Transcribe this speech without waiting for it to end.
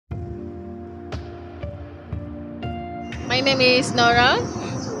My name is Nora.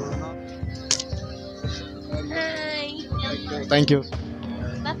 Thank you.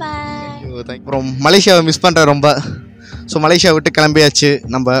 Bye bye. அப்புறம் மலேசியாவை miss பண்ணுறேன் ரொம்ப. ஸோ மலேசியா விட்டு கிளம்பியாச்சு,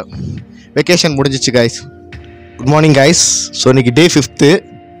 நம்ம வெக்கேஷன் முடிஞ்சிச்சு guys. Good morning guys. So இன்றைக்கி டே 5th.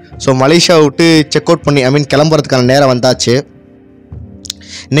 ஸோ மலேசியா விட்டு செக் அவுட் பண்ணி கிளம்புறதுக்கான நேரம் வந்தாச்சு.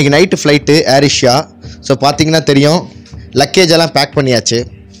 இன்றைக்கி நைட்டு ஃப்ளைட்டு ஏர் ஏஷியா. ஸோ பார்த்தீங்கன்னா தெரியும், லக்கேஜ் எல்லாம் பேக் பண்ணியாச்சு.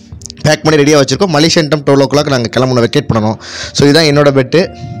 பேக் பண்ணி ரெடியாக வச்சுருக்கோம். மலேசியன் டைம் 12 o'clock நாங்கள் கிளம்பணும், வெக்கேட் பண்ணணும். ஸோ இதுதான் என்னோடய பெட்டு,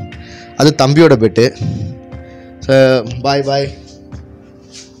 அது தம்பியோட பெட்டு. ஸோ பாய் பாய்.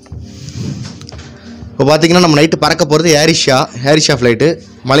 இப்போ பார்த்தீங்கன்னா நம்ம நைட்டு பறக்க போகிறது ஏர் Asia flight,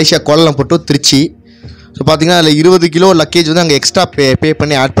 Malaysia Kuala Lumpur to Trichy. So பார்த்தீங்கன்னா அதில் 20 கிலோ லக்கேஜ் வந்து அங்கே எக்ஸ்ட்ரா பே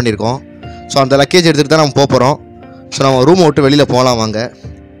பண்ணி ஆட் பண்ணியிருக்கோம். ஸோ அந்த லக்கேஜ் எடுத்துகிட்டு தான் நம்ம போகிறோம். ஸோ நம்ம ரூமை விட்டு வெளியில் போகலாம் வாங்க.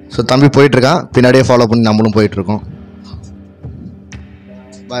 ஸோ தம்பி போயிட்டுருக்கான், பின்னாடியே ஃபாலோ பண்ணி நம்மளும் போயிட்டுருக்கோம்.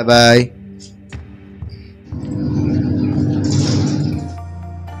 பாய் பாய்.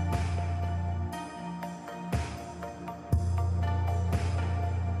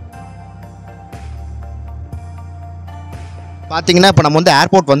 பார்த்தீங்கன்னா இப்போ நம்ம வந்து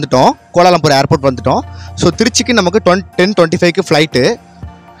ஏர்போர்ட் வந்துட்டோம், கோலாலம்பூர் ஏர்போர்ட் வந்துட்டோம். ஸோ திருச்சிக்கு நமக்கு 10:25 ஃப்ளைட்டு.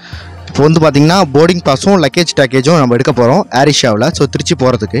 இப்போ வந்து பார்த்தீங்கன்னா போர்டிங் பாஸும் லக்கேஜ் டேக்கேஜும் நம்ம எடுக்க போகிறோம் ஏர் ஏஷியாவில். ஸோ திருச்சி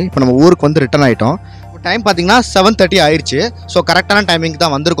போகிறதுக்கு இப்போ நம்ம ஊருக்கு வந்து ரிட்டர்ன் ஆகிட்டோம். டைம் பார்த்தீங்கன்னா 7:30 ஆயிடுச்சு. ஸோ கரெக்டான டைமிங்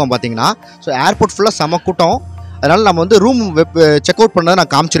தான் வந்திருக்கோம் பார்த்தீங்கன்னா. ஸோ ஏர்போர்ட் ஃபுல்லாக செம கூட்டம். அதனால் நம்ம வந்து ரூம் செக் அவுட் பண்ணதை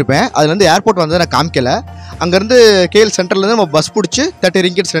நான் காமிச்சிருப்பேன். அதுலேருந்து ஏர்போர்ட் வந்து நான் காமிக்கலை. அங்கேருந்து கேஎல் சென்டர்லேருந்து நம்ம பஸ் பிடிச்சி 30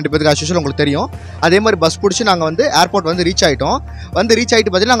 ringgit 2 பேருக்கு ஆஸ் யூஷுவல் உங்களுக்கு தெரியும். அதே மாதிரி பஸ் பிடிச்சி நாங்கள் வந்து ஏர்போர்ட் வந்து ரீச் ஆகிட்டோம். ரீச்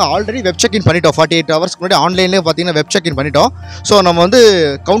ஆகிட்டு பார்த்தீங்கன்னா நாங்கள் ஆல்ரெடி வெப் செக்இன் பண்ணிட்டோம். 48 hours முன்னாடி ஆன்லைன்லேயே பார்த்தீங்கன்னா வெப் செக்இன் பண்ணிட்டோம். ஸோ நம்ம வந்து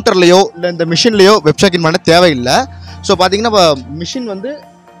கவுண்டர்லேயோ இல்லை இந்த மிஷின்லேயோ வெப் செக்இன் பண்ண தேவையில்லை. ஸோ பார்த்தீங்கன்னா இப்போ மிஷின் வந்து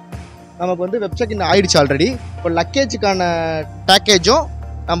நமக்கு வந்து வெப் செக்இன் ஆகிடுச்சு ஆல்ரெடி. இப்போ லக்கேஜுக்கான பேக்கேஜும்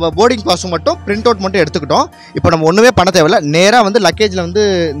நம்ம போர்டிங் பாஸும் மட்டும் பிரிண்ட் அவுட் மட்டும் எடுத்துக்கிட்டோம். இப்போ நம்ம ஒன்றுமே பண்ண தேவையில்லை. நேராக வந்து லக்கேஜில் வந்து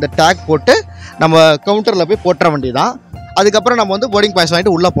இந்த டேக் போட்டு நம்ம கவுண்டரில் போய் போட்டுற வேண்டியது தான். அதுக்கப்புறம் நம்ம வந்து போர்டிங் பாஸ்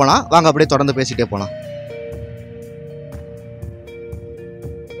வாங்கிட்டு உள்ளே போகலாம். வாங்க அப்படியே தொடர்ந்து பேசிகிட்டே போகலாம்.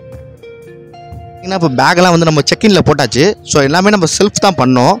 ஏன்னா இப்போ பேக்கெல்லாம் வந்து நம்ம செக்இனில் போட்டாச்சு. ஸோ எல்லாமே நம்ம செல்ஃப் தான்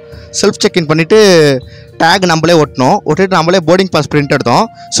பண்ணோம். செல்ஃப் செக்இன் பண்ணிவிட்டு டேக் நம்மளே ஒட்டிட்டு நம்மளே போர்டிங் பாஸ் பிரிண்ட் எடுத்தோம்.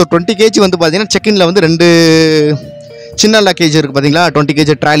 ஸோ 20 kg வந்து பார்த்திங்கன்னா செக்இனில் வந்து 2 சின்ன லக்கேஜ் இருக்குது பார்த்தீங்களா, 20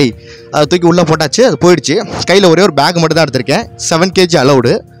 kg ட்ராலி, அதை தூக்கி உள்ளே போட்டாச்சு. அது போயிடுச்சு. கையில் ஒரே ஒரு பேக் மட்டும் தான் எடுத்திருக்கேன். 7 kg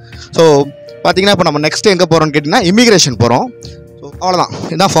அலௌடு. ஸோ பார்த்தீங்கன்னா இப்போ நம்ம நெக்ஸ்ட்டு எங்கே போகிறோம்னு கேட்டிங்கன்னா இமிக்ரேஷன் போகிறோம். ஸோ அவ்வளோதான்,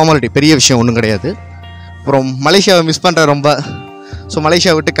 இதுதான் ஃபார்மாலிட்டி, பெரிய விஷயம் ஒன்றும் கிடையாது. அப்புறம் மலேசியாவை மிஸ் பண்ணுறேன் ரொம்ப. ஸோ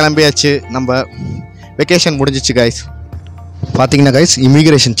மலேசியா விட்டு கிளம்பியாச்சு, நம்ம வெக்கேஷன் முடிஞ்சிச்சு கைஸ். பார்த்தீங்கன்னா கைஸ்,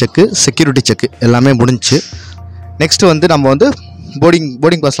 இமிக்ரேஷன் செக்கு, செக்யூரிட்டி செக்கு எல்லாமே முடிஞ்சிச்சு. நெக்ஸ்ட்டு வந்து நம்ம வந்து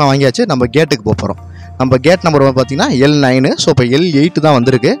போர்டிங் பாஸ்லாம் வாங்கியாச்சு. நம்ம கேட்டுக்கு போகிறோம். நம்ம கேட் நம்பர் பார்த்தீங்கன்னா L9. ஸோ இப்போ L8 தான்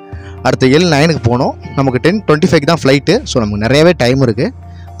வந்திருக்கு. அடுத்து L9க்கு போகணும். நமக்கு 10:25 தான் ஃப்ளைட்டு. ஸோ நமக்கு நிறையவே டைம் இருக்குது.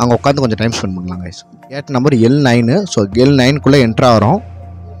 அங்கே உட்காந்து கொஞ்சம் டைம் ஸ்பெண்ட் பண்ணலாம் guys. Gate number L9. So L9க்குள்ளே enter ஆகிறோம்.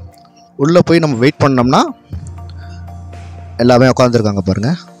 உள்ளே போய் நம்ம வெயிட் பண்ணோம்னா எல்லாமே உட்காந்துருக்காங்க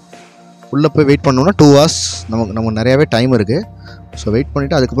பாருங்கள். உள்ளே போய் வெயிட் பண்ணோம்னா 2 hours நமக்கு நிறையாவே டைம் இருக்குது. ஸோ வெயிட்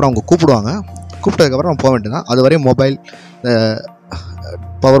பண்ணிவிட்டு அதுக்கப்புறம் அவங்க கூப்பிட்டதுக்கப்புறம் நம்ம போக வேண்டியது தான். அது வரையும் மொபைல்,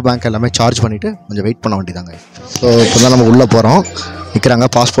 பவர் பேங்க் எல்லாமே சார்ஜ் பண்ணிவிட்டு கொஞ்சம் வெயிட் பண்ண வேண்டியதாங்க. ஸோ இப்போ தான் நம்ம உள்ளே போகிறோம். நிற்கிறாங்க,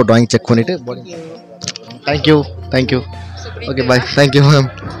 பாஸ்போர்ட் வாங்கி செக் பண்ணிவிட்டு thank you. Okay bye. Thank you ma'am.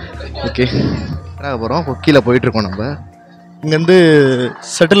 Okay போகிறோம். கீழே போயிட்டுருக்கோம். நம்ம இங்கேருந்து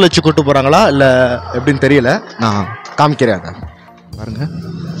செட்டில் வச்சு கூப்பிட்டு போகிறாங்களா இல்லை எப்படின்னு தெரியல, நான் காமிக்கிறேன். அதை பாருங்கள்,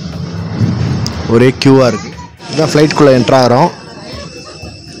 ஒரே க்யூவாக இருக்குது. இதுதான் ஃப்ளைட்டுக்குள்ளே என்ட்ரு ஆகிறோம்.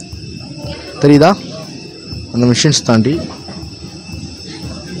 தெரியுதா அந்த மிஷின்ஸ் தாண்டி.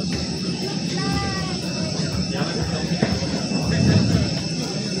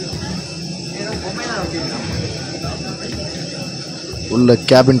 உள்ள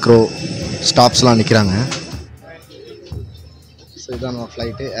கேபின் க்ரோ ஸ்டாஃப்ஸ்லாம் நிற்கிறாங்க. ஸோ இதுதான் நம்ம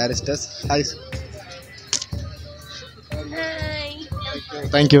ஃப்ளைட்டு. ஏர்ஸ்டஸ் ஹாய்.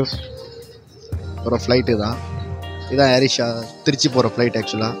 தேங்க்யூ. ஒரு ஃப்ளைட்டு தான் இதுதான் ஏர் ஏஷியா திருச்சி போகிற ஃப்ளைட்.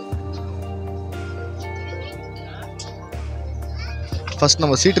 ஆக்சுவலாக ஃபஸ்ட்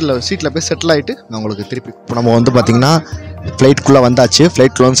நம்ம சீட்டில் போய் செட்டில் ஆகிட்டு நான் உங்களுக்கு திருப்பி இப்போ நம்ம வந்து பார்த்திங்கன்னா ஃப்ளைட்டுக்குள்ளே வந்தாச்சு.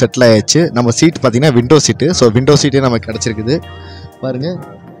 ஃப்ளைட்டுக்குள்ளே வந்து செட்டில் ஆகிடுச்சு. நம்ம சீட் பார்த்திங்கன்னா விண்டோ சீட்டு. ஸோ விண்டோ சீட்டே நமக்கு கிடச்சிருக்குது பாருங்கள்.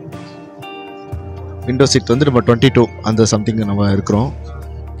 விண்டோ சீட் வந்து நம்ம 22 அந்த சம்திங் நம்ம இருக்கிறோம்.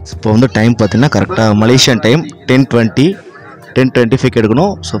 இப்போ வந்து டைம் பார்த்திங்கன்னா கரெக்டாக மலேசியன் டைம் 10:25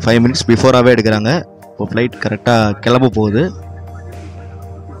 எடுக்கணும். ஸோ 5 minutes பிஃபோராகவே எடுக்கிறாங்க. இப்போ ஃப்ளைட் கரெக்டாக கிளம்ப போகுது.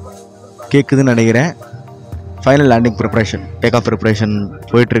 கேட்குதுன்னு நினைக்கிறேன். Final landing preparation, take off preparation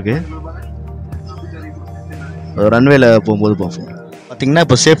போயிட்டுருக்கு. ரன்வேல போகும்போது பார்ப்போம். பார்த்தீங்கன்னா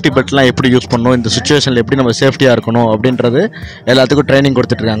இப்போ சேஃப்டி பெல்ட்லாம் எப்படி யூஸ் பண்ணணும், இந்த சுச்சுவேஷனில் எப்படி நம்ம சேஃப்டியாக இருக்கணும் அப்படின்றது எல்லாத்துக்கும் ட்ரைனிங்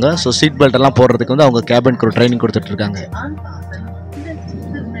கொடுத்துட்ருக்காங்க. ஸோ சீட் பெல்ட் எல்லாம் போடுறதுக்கு வந்து அவங்க கேபின் க்ரூ ட்ரைனிங் கொடுத்துட்ருக்காங்க.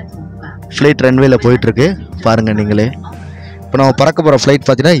 ஃப்ளைட் ரன்வேல போயிட்டுருக்கு பாருங்கள் நீங்களே. இப்போ நம்ம பறக்க போகிற ஃப்ளைட்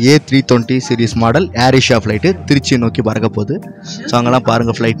பார்த்தீங்கன்னா A320 சீரிஸ் மாடல் ஏர் ஏஷியா ஃப்ளைட்டு திருச்சியை நோக்கி பறக்க போகுது. ஸோ அங்கெல்லாம்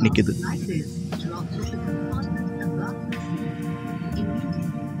பாருங்கள் ஃப்ளைட் நிற்கிது.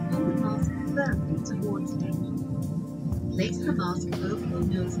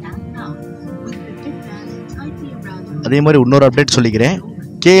 அதே மாதிரி இன்னொரு அப்டேட் சொல்லிக்கிறேன்.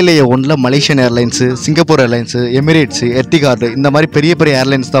 KLA-1 Malaysian airlines, Singapore airlines, Emirates, எர்டிகார்டு இந்த மாதிரி பெரிய பெரிய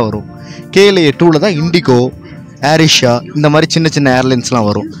ஏர்லைன்ஸ் தான் வரும். KLA-2 தான் இண்டிகோ, ஏர் ஏஷியா இந்த மாதிரி சின்ன சின்ன ஏர்லைன்ஸ்லாம்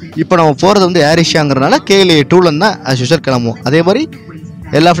வரும். இப்போ நம்ம போகிறது வந்து ஏர் ஏஷியாங்கிறனால KLA-2 தான் ஆஸ் யூஷுவல் கிளம்பும். அதே மாதிரி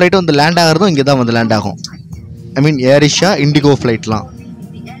எல்லா ஃப்ளைட்டும் வந்து லேண்ட் ஆகிறதும் இங்கே தான் வந்து லேண்ட் ஆகும். ஐ மீன் ஏர் ஏஷியா, இண்டிகோ ஃப்ளைட்லாம்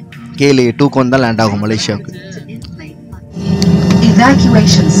KLA-2 வந்து தான் லேண்ட் ஆகும் மலேசியாவுக்கு.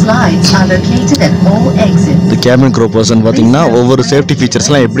 Evacuation slides are located at all exits. இந்த கேபின் க்ரூ பர்சன் பார்த்தீங்கன்னா ஒவ்வொரு சேஃப்டி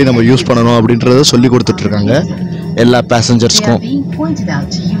ஃபீச்சர்ஸ்லாம் எப்படி நம்ம யூஸ் பண்ணணும் அப்படின்றத சொல்லி கொடுத்துட்ருக்காங்க எல்லா பேசஞ்சர்ஸ்க்கும்.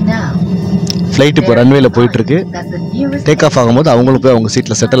 ஃப்ளைட் இப்போ ரன்வேல போயிட்டுருக்கு. டேக் ஆஃப் ஆகும்போது அவங்களும் போய் அவங்க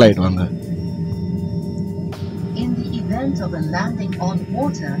சீட்டில் செட்டில் ஆகிடுவாங்க.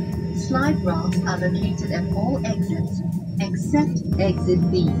 Slide rafts are located at all exits except exit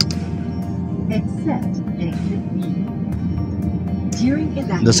B. Except exit B.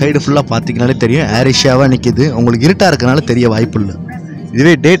 இந்த சைடு ஃபுல்லாக பார்த்தீங்கனாலே தெரியும் ஏர் ஏஷியாவாக நிற்கிது. உங்களுக்கு இருட்டாக இருக்கனால தெரிய வாய்ப்பு இல்லை.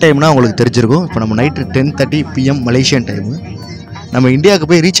 இதுவே டே டைம்னா உங்களுக்கு தெரிஞ்சிருக்கும். இப்போ நம்ம நைட்டு 10:30 PM மலேசியன் டைமு. நம்ம இந்தியாவுக்கு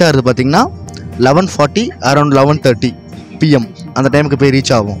போய் ரீச் ஆகிறது பார்த்திங்கன்னா 11:40 அரௌண்ட் 11:30 PM அந்த டைமுக்கு போய்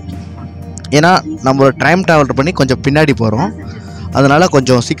ரீச் ஆகும். ஏன்னா நம்ம டைம் ட்ராவல் பண்ணி கொஞ்சம் பின்னாடி போகிறோம், அதனால்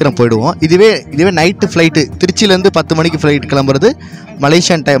கொஞ்சம் சீக்கிரம் போயிடுவோம். இதுவே நைட்டு ஃப்ளைட்டு திருச்சியிலேருந்து 10 மணிக்கு ஃப்ளைட் கிளம்புறது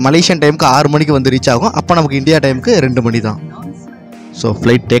மலேசியன் டைமுக்கு 6 மணிக்கு வந்து ரீச் ஆகும். அப்போ நமக்கு இந்தியா டைமுக்கு 2 மணி தான். ஸோ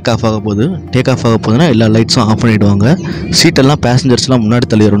ஃப்ளைட் டேக் ஆஃப் ஆக போகுதுன்னா எல்லா லைட்ஸும் ஆஃப் பண்ணிவிடுவாங்க. சீட்டெல்லாம் பேசஞ்சர்ஸ்லாம் முன்னாடி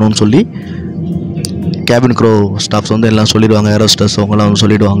தள்ளிடணும்னு சொல்லி கேபின் க்ரூ ஸ்டாஃப்ஸ் வந்து எல்லாம் சொல்லிடுவாங்க. ஏரோஸ்டர்ஸ் அவங்களாம் வந்து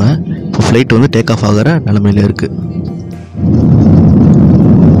சொல்லிவிடுவாங்க. இப்போ ஃப்ளைட் வந்து டேக் ஆஃப் ஆகிற நிலமையில் இருக்குது.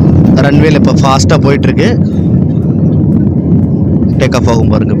 ரன்வேல இப்போ ஃபாஸ்ட்டாக போயிட்டுருக்கு. டேக் ஆஃப்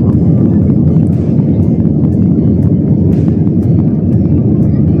ஆகும் பாருங்க.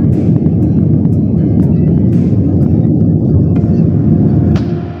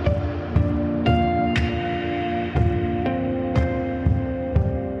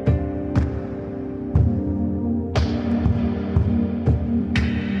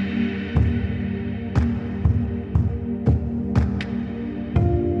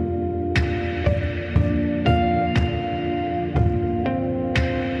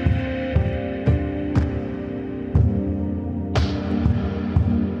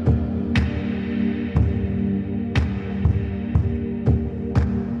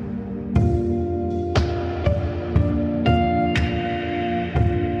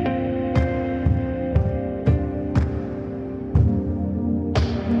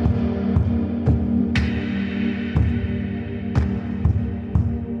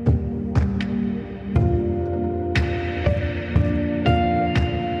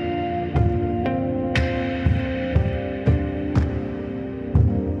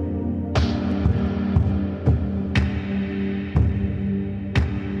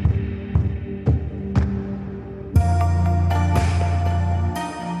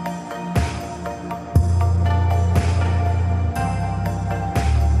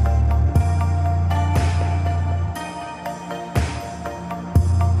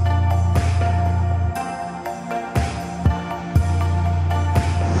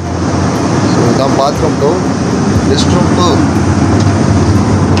 இப்போ bathroom two rest room two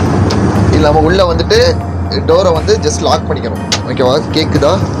இல்லாமல் உள்ளே வந்துட்டு டோரை வந்து ஜஸ்ட் லாக் பண்ணிக்கணும். ஓகேவா,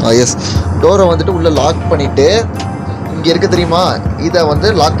 கேட்குதா? எஸ், டோரை வந்துட்டு உள்ளே லாக் பண்ணிவிட்டு இங்கே இருக்க தெரியுமா, இதை வந்து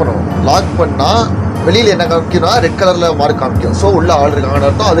லாக் பண்ணணும். லாக் பண்ணால் வெளியில் என்ன காமிக்கும்னா ரெட் கலரில் மார்க் காமிக்கும். ஸோ உள்ளே ஆள் இருக்காங்கன்னு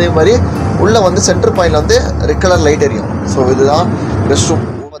அர்த்தம். அதே மாதிரி உள்ளே வந்து சென்டர் பாயிண்டில் வந்து ரெட் கலர் லைட் எரியும். ஸோ இதுதான் ரெஸ்ட் ரூம்.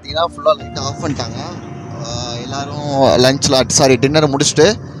 பார்த்தீங்கன்னா ஃபுல்லாக லைட்டை ஆஃப் பண்ணிட்டாங்க. எல்லோரும் டின்னர் முடிச்சுட்டு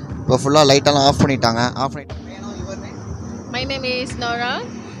இப்போ ஃபுல்லாக லைட்டெல்லாம் ஆஃப் பண்ணிட்டாங்க. My name is Nora.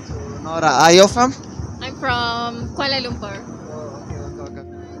 Nora, are you from? I'm from Kuala Lumpur.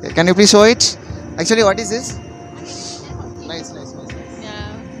 Okay. Can you please show it? Actually, what is this? Nice. Yeah,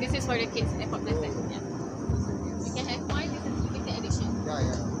 this is for the kids. Airport lesson. Yeah. You can have mine. This is limited edition.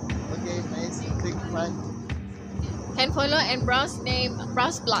 Yeah. Okay, nice. Bye. Can follow and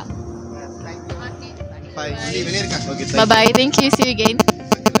browse blog. Thank you. Okay. Bye. Okay, Bye. Thank you. See you again.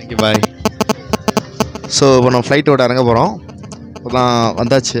 Thank you. Bye. So இப்போ நம்ம ஃப்ளைட்டோட இறங்க போகிறோம். இப்போ தான்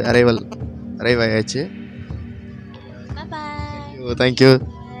வந்தாச்சு, arrive ஆயாச்சு. Thank you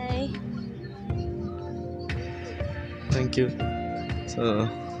Bye. Thank you. So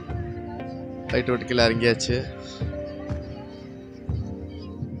flight விட்டு கீழே இறங்கியாச்சு.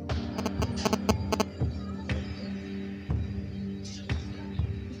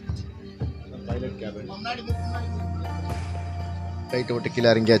 ஃப்ளைட்டை விட்டு கீழே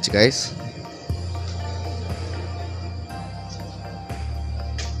இறங்கியாச்சு கைஸ்.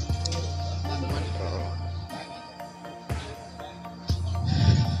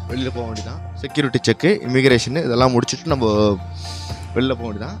 வெளியில் போக வேண்டியதான். செக்யூரிட்டி செக்கு, இமிக்ரேஷனு இதெல்லாம் முடிச்சுட்டு நம்ம வெளில போக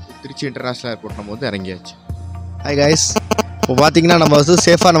வேண்டியதான். திருச்சி இன்டர்நேஷ்னல் ஏர்போர்ட் நம்ம வந்து இறங்கியாச்சு. ஹாய் கைஸ், இப்போ பார்த்தீங்கன்னா நம்ம வந்து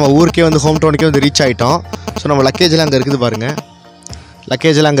சேஃபாக நம்ம ஊருக்கே வந்து ஹோம் டவுனுக்கே வந்து ரீச் ஆகிட்டோம். ஸோ நம்ம லக்கேஜெலாம் அங்கே இருக்குது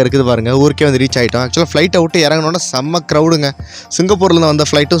பாருங்கள். ஊருக்கே வந்து ரீச் ஆகிட்டோம். ஆக்சுவலாக ஃப்ளைட்டை விட்டு இறங்கினோன்னா செம்ம க்ரௌடுங்க. சிங்கப்பூர்லேருந்து வந்த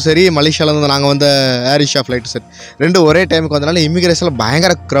ஃப்ளைட்டும் சரி, மலேசியாவிலேருந்து நாங்கள் வந்த ஏர் ஏஷியா ஃப்ளைட்டும் சரி, ரெண்டும் ஒரே டைமுக்கு வந்தனால இமிக்ரேஷனில்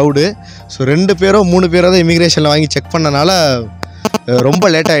பயங்கர க்ரௌடு. ஸோ 2 பேரோ 3 பேரோ தான் இமிக்ரேஷனில் வாங்கி செக் பண்ணனால ரொம்ப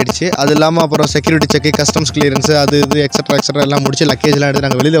லேட் ஆகிடுச்சு. அது இல்லாமல் அப்புறம் செக்யூரிட்டி செக்கு, கஸ்டம்ஸ் கிளியரன்ஸு, அது இது எக்ஸட்ரா எல்லாம் முடிச்சு லக்கேஜ்லாம் எடுத்து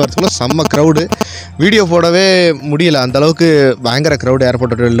நாங்கள் வெளியில் வரதுக்குள்ள செம்ம க்ரௌடு. வீடியோ போடவே முடியல, அந்தளவுக்கு பயங்கர க்ரௌடு.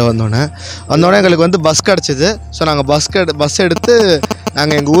 ஏர்போர்ட் வெளியில் வந்தோடனே எங்களுக்கு வந்து பஸ் கிடச்சிது. ஸோ நாங்கள் பஸ் எடுத்து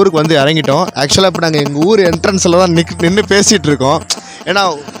நாங்கள் எங்கள் ஊருக்கு வந்து இறங்கிட்டோம். ஆக்சுவலாக இப்போ நாங்கள் எங்கள் ஊர் என்ட்ரன்ஸில் தான் நின்று பேசிகிட்டு இருக்கோம். ஏன்னா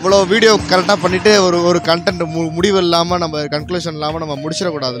இவ்வளோ வீடியோ கரெக்டாக பண்ணிவிட்டு ஒரு கண்டென்ட் முடிவு இல்லாமல் நம்ம கன்க்ளூஷன் இல்லாமல் நம்ம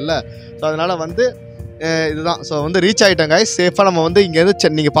முடிச்சிடக்கூடாதுல்ல. ஸோ அதனால் வந்து இதுதான். ஸோ வந்து ரீச் ஆகிட்டோம் கைஸ். சேஃபாக நம்ம வந்து இங்கேருந்து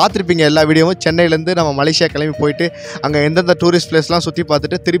நீங்கள் பார்த்துருப்பீங்க எல்லா வீடியோவும். சென்னையிலேருந்து நம்ம மலேசியா கிளம்பி போயிட்டு அங்கே எந்தெந்த டூரிஸ்ட் பிளேஸ்லாம் சுற்றி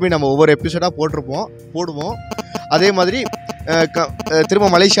பார்த்துட்டு திரும்பி நம்ம ஒவ்வொரு எபிசோடாக போடுவோம். அதே மாதிரி திரும்ப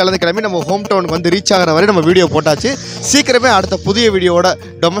மலேசியாவிலேருந்து கிளம்பி நம்ம ஹோம் டவுனுக்கு வந்து ரீச் ஆகிற வரை நம்ம வீடியோ போட்டாச்சு. சீக்கிரமே அடுத்த புதிய வீடியோவோட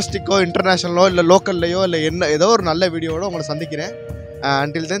டொமஸ்டிக்கோ இன்டர்நேஷ்னலோ இல்லை லோக்கல்லையோ இல்லை ஏதோ ஒரு நல்ல வீடியோவோட உங்களை சந்திக்கிறேன்.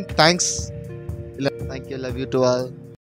 Until then thanks. இல்லை thank you, love you to all.